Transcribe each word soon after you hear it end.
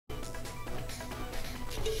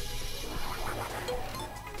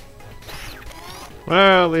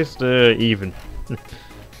Well, at least even.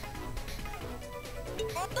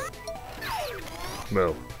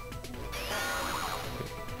 Well.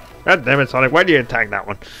 God damn it, Sonic, why do you attack that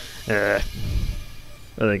one?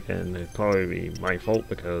 But again, it'd probably be my fault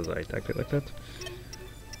because I attacked it like that.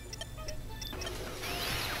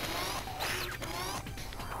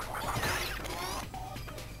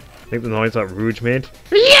 I think the noise that Rouge made.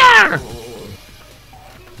 Yeah!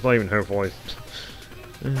 It's not even her voice.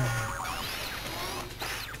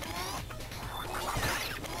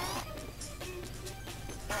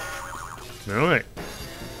 Alright.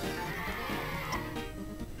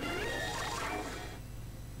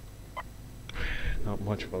 Not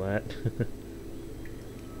much for that.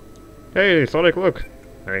 Hey, Sonic, look!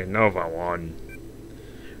 Hey, Nova won.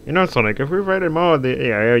 You know, Sonic, if we raided more of the...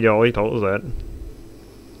 Yeah, you already told us that.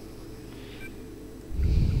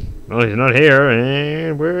 Well, he's not here,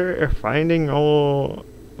 and we're finding all...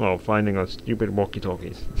 Well, finding our stupid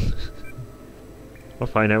walkie-talkies. I'll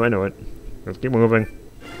find out, I know it. Let's keep moving.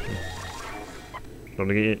 Don't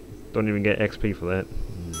even get XP for that.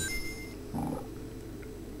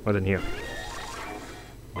 What's in here?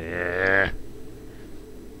 Yeah.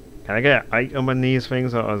 Can I get an item in these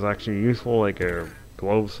things that was actually useful, like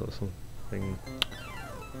gloves or something?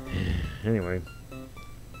 Anyway.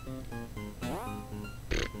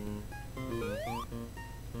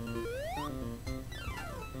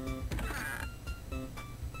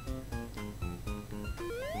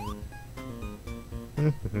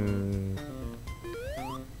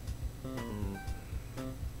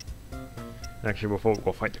 Actually, before we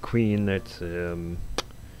go fight the Queen, it's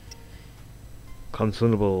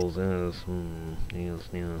consumables. Yes,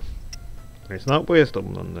 yes. It's not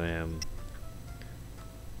wisdom on the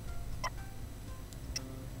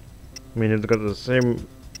I mean, it's got the same,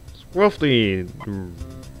 roughly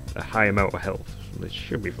a high amount of health. So this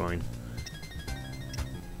should be fine.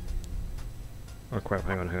 Oh crap!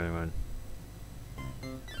 Hang on.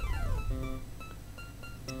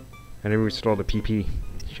 I never restore the PP.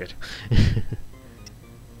 Shit.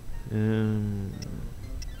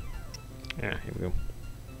 Yeah, here we go.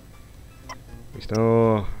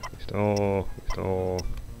 Restore.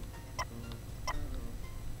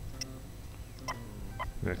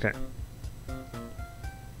 Okay.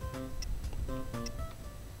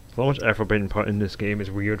 So much effort being put in this game is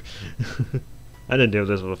weird. I didn't do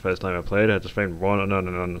this for the first time I played. I just found run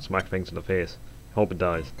and smack things in the face. Hope it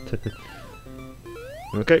dies.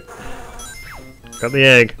 Okay. Got the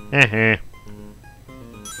egg.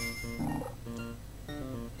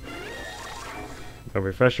 A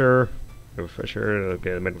refresher.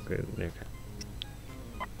 Okay, medical. Okay.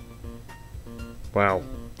 Wow.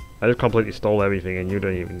 I just completely stole everything and you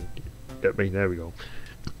don't even get me. There we go.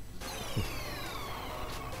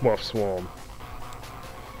 Wolf swarm.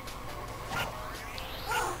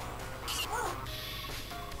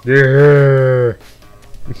 Yeah.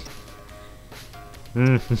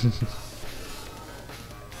 No.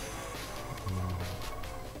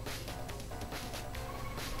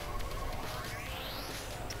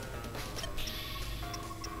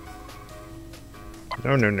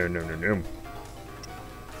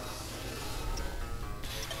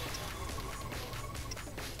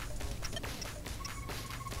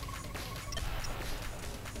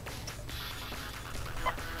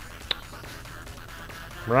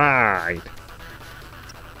 Right.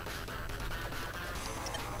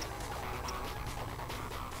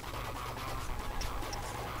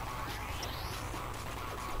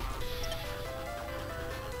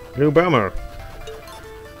 Blue bomber.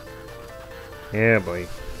 Yeah, boy.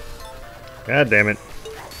 God damn it.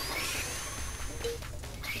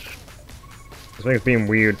 This thing's being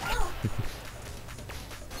weird.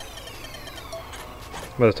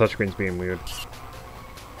 Well, the touchscreen's being weird.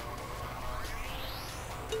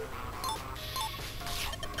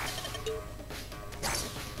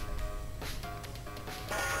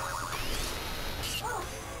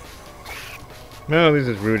 No, this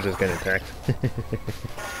is rude just getting attacked.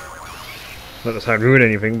 Not to sound rude or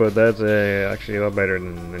anything, but that's actually a lot better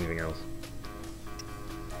than anything else.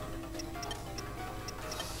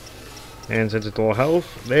 And since it's all health,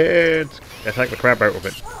 let's attack the crap out of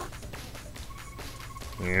it.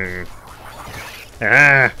 Yeah.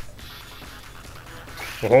 Ah!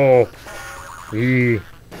 Oh! Eee.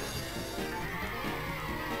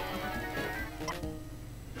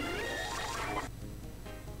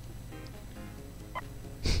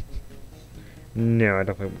 No, I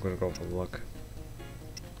don't think we're gonna go for luck.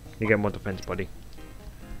 You get more defense, buddy.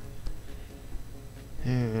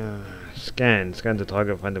 Scan the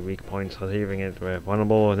target, find the weak points, leaving it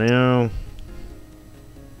vulnerable now.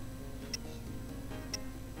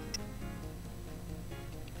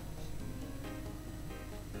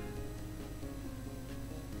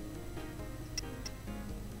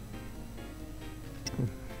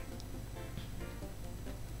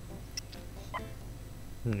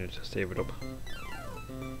 Let's just save it up.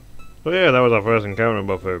 So yeah, that was our first encounter,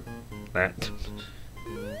 but for that.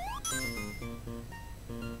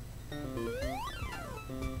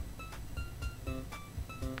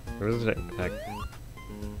 Where's the heck?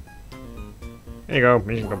 There you go,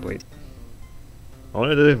 mission complete. All I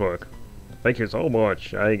did is work. Thank you so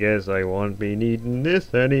much. I guess I won't be needing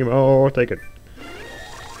this anymore. Take it.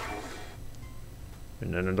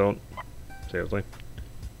 And then I don't. Seriously.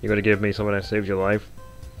 You gotta give me something that saves your life.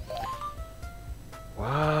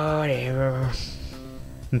 Whatever.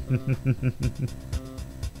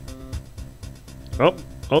 Oh,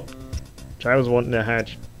 oh. Child's wanting to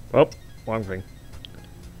hatch. Oh, wrong thing.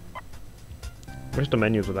 Wish the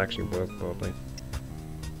menus would actually work properly.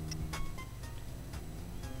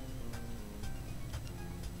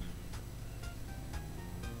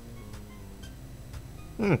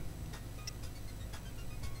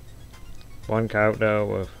 One counter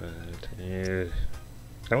with it.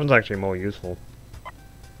 That one's actually more useful.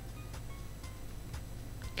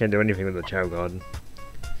 Can't do anything with the Chow Garden.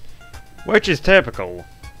 Which is typical.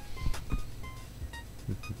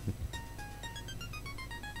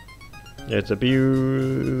 It's a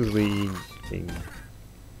beauty thing.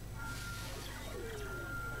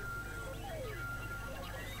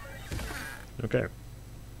 Okay.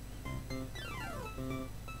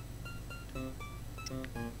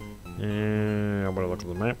 I'm gonna look at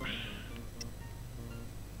the map.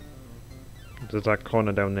 There's that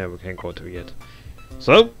corner down there we can't go to yet.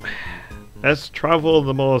 So, let's travel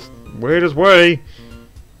the most weirdest way.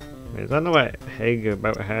 Is that no egg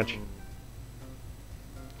about to hatch?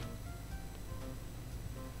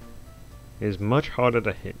 Is much harder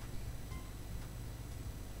to hit.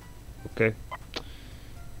 Okay.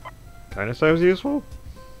 Kinda sounds useful.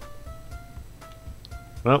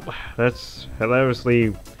 Well, that's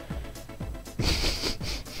hilariously...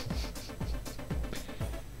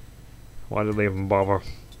 Why did they even bother?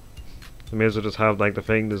 They may as well just have like the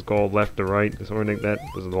thing just go left to right or something like that.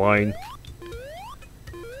 There's a line.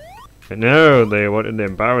 But no, they wanted to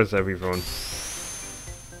embarrass everyone.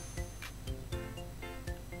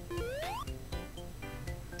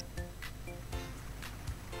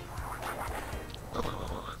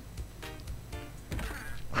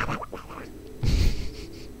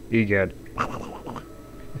 Egad.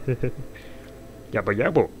 Yabba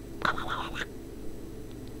yabba.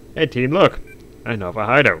 Hey team, look! I know of a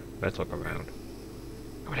hideout. Let's look around.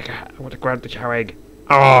 I want to grab the chow egg.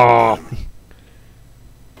 Oh!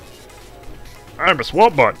 I'm a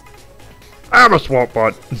swamp bot. I'm a swamp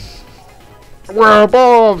bot. We're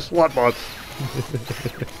above swamp bots.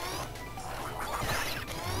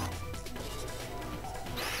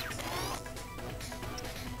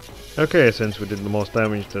 Okay, since we did the most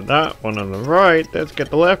damage to that one on the right, let's get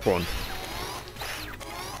the left one.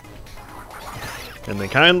 And they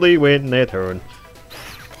kindly wait in their turn.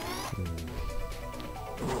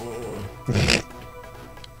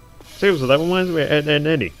 Seriously, that reminds me of Ed and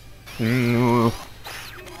Eddie.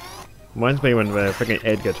 Reminds me when freaking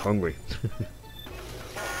Ed gets hungry.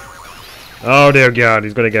 Oh dear God,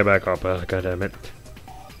 he's gonna get back up. God damn it.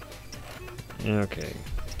 Okay.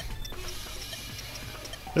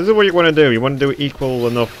 This is what you want to do. You want to do equal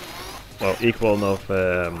enough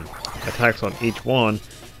attacks on each one,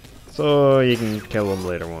 so you can kill them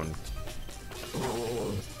later on.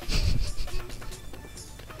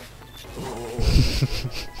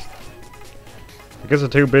 I guess they're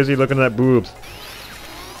too busy looking at boobs.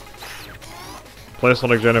 Play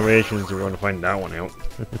Sonic Generations, you're going to find that one out.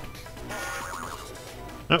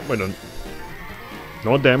 Oh, we're done.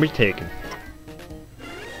 No damage taken.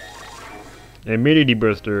 Immunity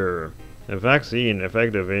booster. A vaccine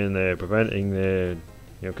effective in preventing the...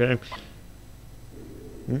 Okay.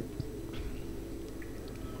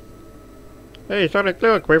 Hey Sonic,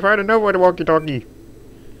 look, we found another walkie-talkie.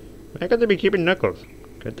 Why could they be keeping Knuckles?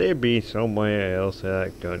 Could they be somewhere else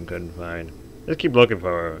that Gun couldn't find? Let's keep looking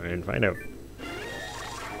for her and find out.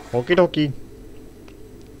 Walkie-talkie.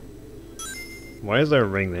 Why is there a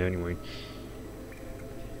ring there anyway?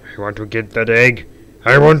 I want to get that egg.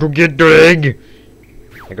 I want to get the egg.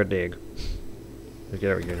 I got the egg. Let's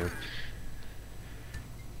get out of here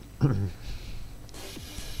now.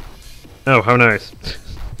 Oh, how nice.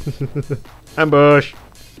 Ambush.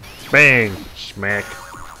 Bang. Smack.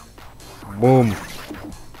 Boom.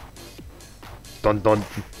 Dun dun.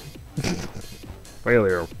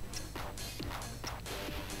 Failure.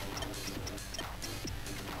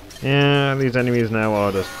 Yeah, these enemies now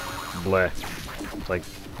are just bleh. It's like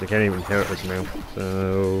they can't even hurt us now.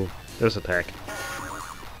 So just attack.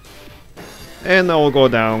 And they'll go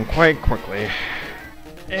down quite quickly.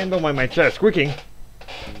 And don't mind my chest squeaking.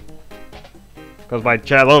 Because my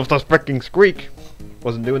chat loves to freaking squeak.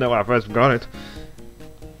 Wasn't doing that when I first got it.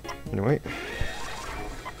 Anyway.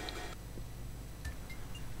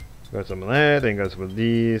 Got some of that, and got some of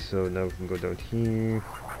these, so now we can go down here.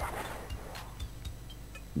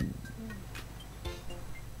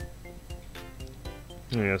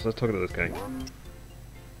 Yes, let's talk to this guy.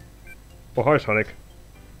 Oh, hi Sonic.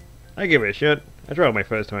 I give it a shit. I tried my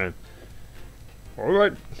first time.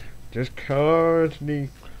 Alright. Just card the...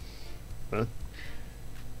 Huh?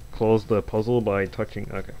 Close the puzzle by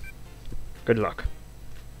touching... Okay. Good luck.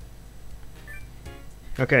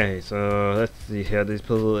 Okay, so let's see here. This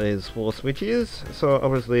puzzle is 4 switches. So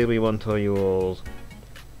obviously we want to use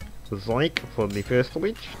Sonic for the first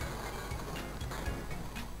switch.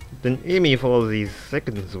 Then Amy for the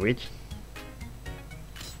second switch.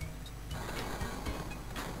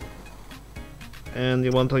 And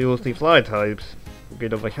you want to use the fly types.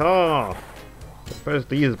 Get over here. Press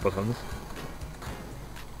these buttons.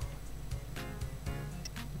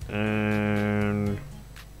 And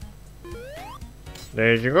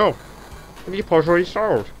there you go. The puzzle is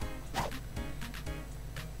solved.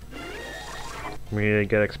 We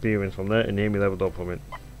get experience from that, and Amy leveled up from it.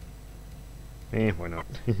 Why not?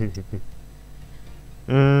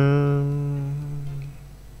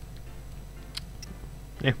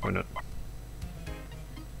 Yeah, why not?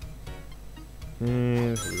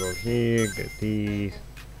 And so we go here, get these.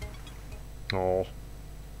 Oh.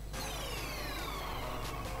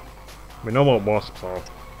 We know what wasps are.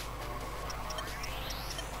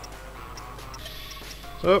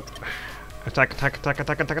 So, attack, attack, attack,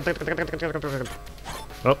 attack, attack, attack, attack, attack, attack, attack, attack.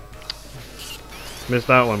 Oh. Missed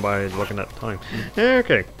that one by looking at the time.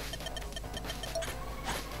 Okay.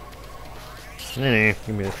 Nah,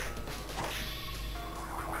 you missed.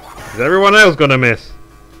 Is everyone else gonna miss?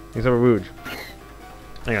 Except for Rouge.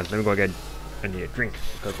 Hang on, let me go get a drink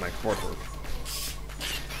because my fork hurts.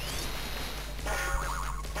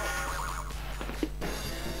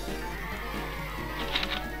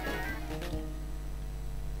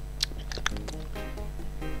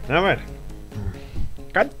 Alright.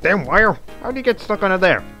 Goddamn wire! How'd you get stuck under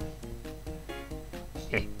there?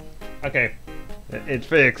 Okay. It's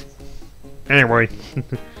fixed. Anyway.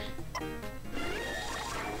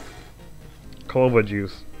 Clover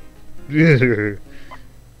juice. I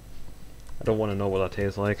don't want to know what that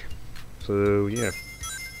tastes like. So, yeah.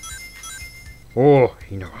 Oh,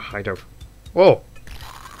 you know, hideout. Oh!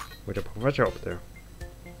 With a professor up there.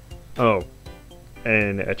 Oh.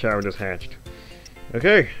 And a child just hatched.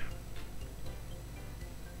 Okay.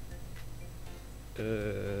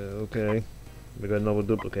 Okay. We got another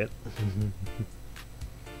duplicate.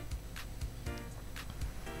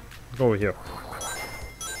 Go over here.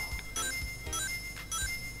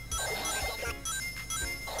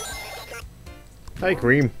 Hi,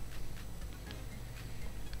 Cream.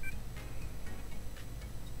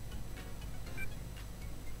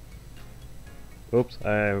 Oops,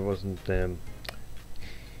 I wasn't,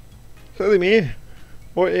 Silly me.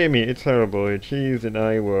 Boy, Amy, it's terrible. Cheese and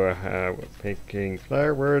I were picking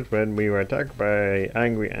flowers when we were attacked by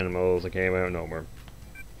angry animals that came out of nowhere.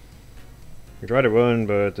 We tried to run,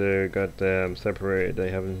 but got separated. I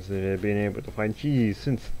haven't been able to find cheese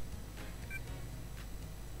since.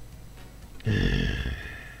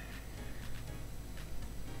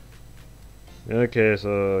 Okay,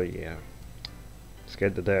 so yeah.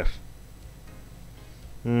 Scared to death.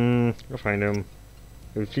 Go find him.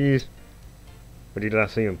 Who's cheese? Where did I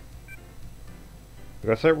see him? We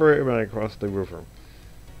got separated when I crossed the river.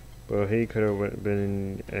 But he could have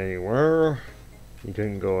been anywhere. He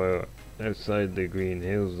couldn't go outside the Green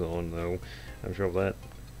Hill Zone though. I'm sure of that.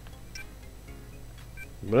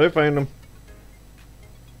 But I found him.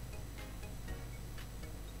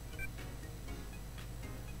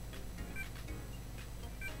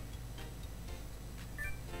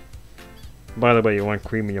 By the way, you want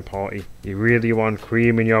cream in your party. You really want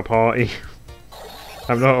cream in your party.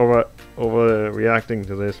 I'm not overreacting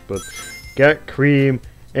to this, but get cream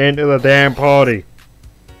into the damn party.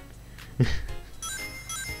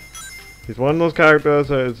 He's one of those characters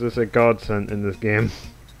that is just a godsend in this game.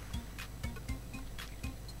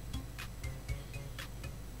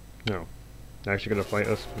 No. Actually gonna fight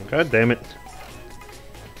us. God damn it.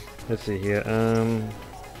 Let's see here.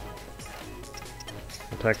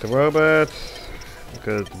 Attack the robots.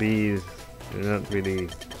 Because the bees are not really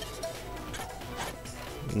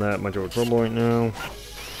that much of a trouble right now.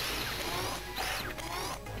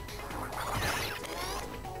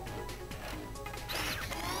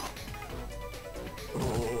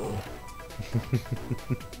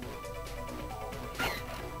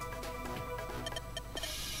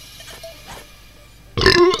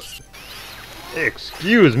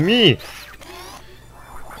 Excuse me!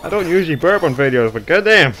 I don't usually burp on videos, but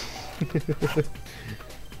goddamn!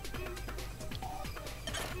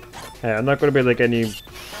 Hey, I'm not gonna be like any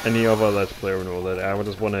other Let's Player and all that. I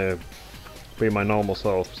just wanna be my normal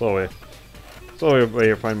self. Sorry if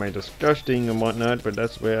you find my disgusting and whatnot, but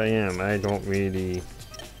that's where I am. I don't really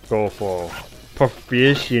go for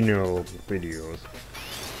professional videos.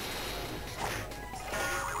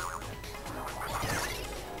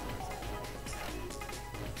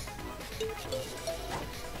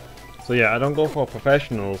 So yeah, I don't go for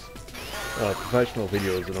professional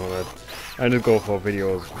videos and all that. I just go for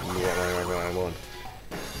videos whatever I want.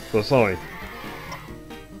 So sorry.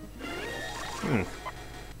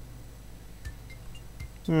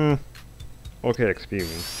 Okay,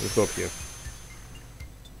 experience. Let's up here.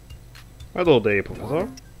 Hello there, Professor.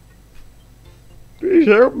 Please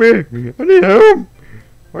help me! I need help!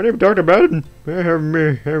 My name is Dr. Madden. I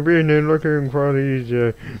have been looking for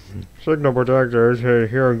these signal protectors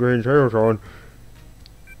here in Green Sailstone.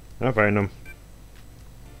 I find them.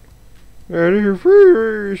 And these are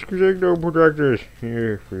free signal protectors.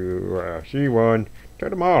 If you see one,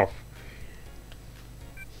 turn them off.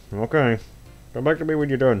 Okay. Come back to me when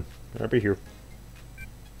you're done. I'll be here.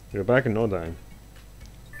 You're back in no time.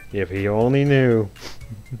 If he only knew.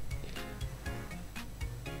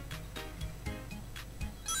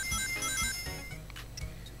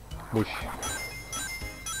 Whoosh.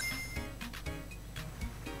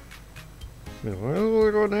 Where do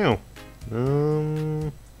I go now?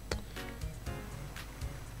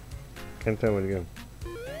 Can't tell where to go.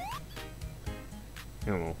 I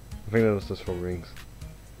don't know. I think that was just for rings.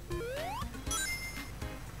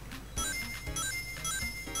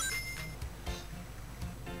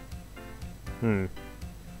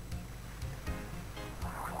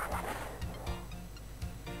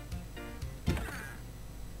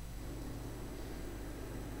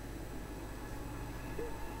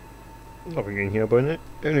 Nothing in here but an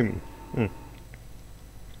enemy.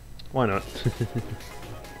 Why not?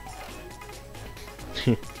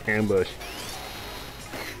 Ambush.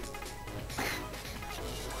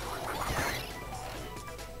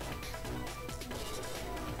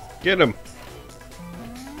 Get him!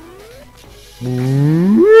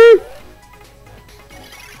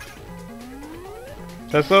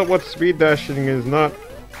 That's not what speed dashing is, not.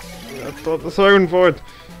 That's not the siren for it.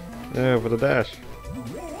 Yeah, for the dash.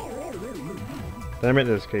 Damn it,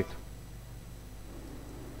 it escaped.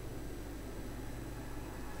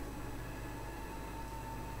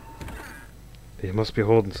 They must be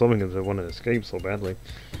holding something if they want to escape so badly.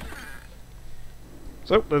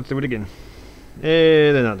 So, let's do it again.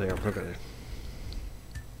 They're not there. Okay.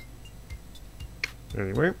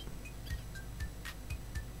 Anyway.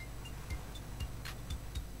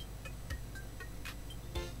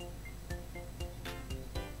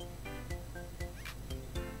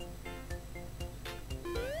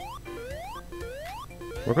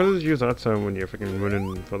 Why can't I just use that sound when you're freaking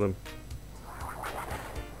running for them?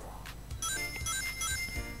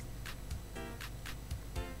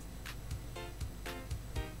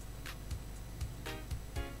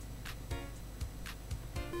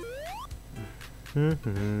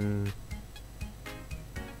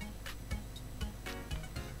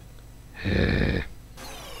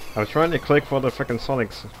 I was trying to click for the freaking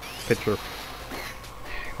Sonic's picture.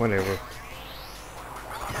 Whatever.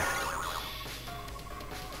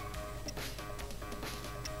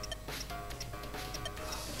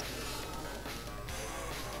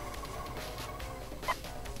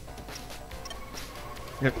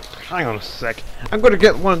 Hang on a sec. I'm gonna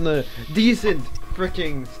get one decent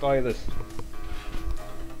freaking stylus.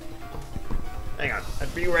 Hang on, I'll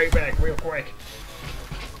be right back real quick.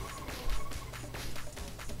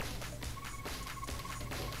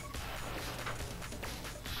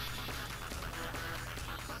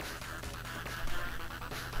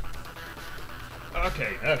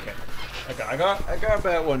 Okay. I got a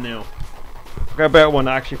better one now. I got a better one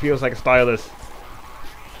that actually feels like a stylus.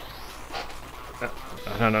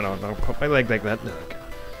 No. Put my leg like that. No,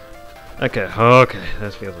 okay,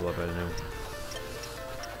 that feels a lot better now.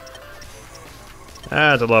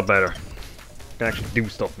 That's a lot better. I can actually do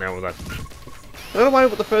stuff now with that. I don't know why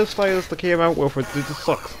the first stylus that came out with it just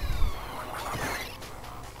sucks.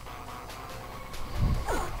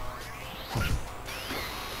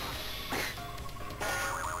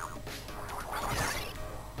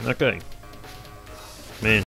 Okay. Man.